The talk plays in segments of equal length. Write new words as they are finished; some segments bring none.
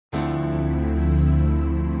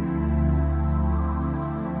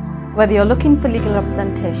Whether you're looking for legal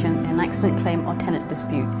representation in an accident claim or tenant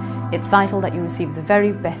dispute, it's vital that you receive the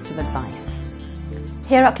very best of advice.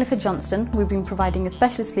 Here at Clifford Johnston, we've been providing a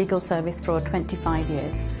specialist legal service for over 25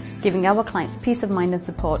 years, giving our clients peace of mind and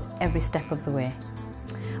support every step of the way.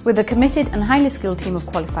 With a committed and highly skilled team of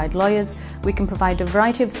qualified lawyers, we can provide a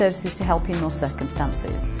variety of services to help you in most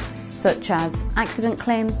circumstances, such as accident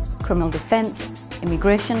claims, criminal defence,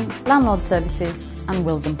 immigration, landlord services and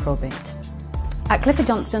wills and probate. At Clifford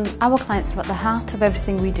Johnston, our clients are at the heart of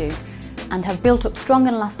everything we do and have built up strong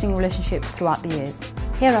and lasting relationships throughout the years.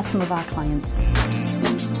 Here are some of our clients.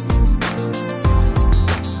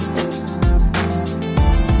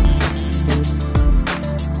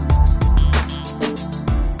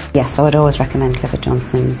 Yes, I would always recommend Clifford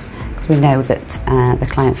Johnston's because we know that the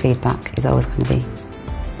client feedback is always going to be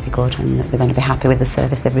good and that they're going to be happy with the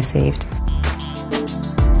service they've received.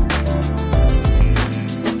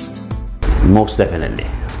 Most definitely.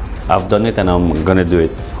 I've done it and I'm going to do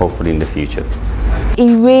it hopefully in the future.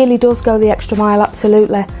 He really does go the extra mile,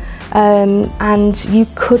 absolutely. And you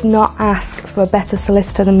could not ask for a better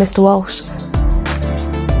solicitor than Mr. Walsh.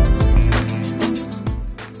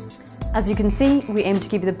 As you can see, we aim to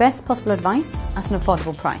give you the best possible advice at an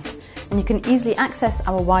affordable price, and you can easily access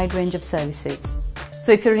our wide range of services.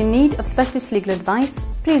 So if you're in need of specialist legal advice,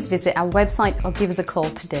 please visit our website or give us a call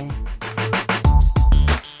today.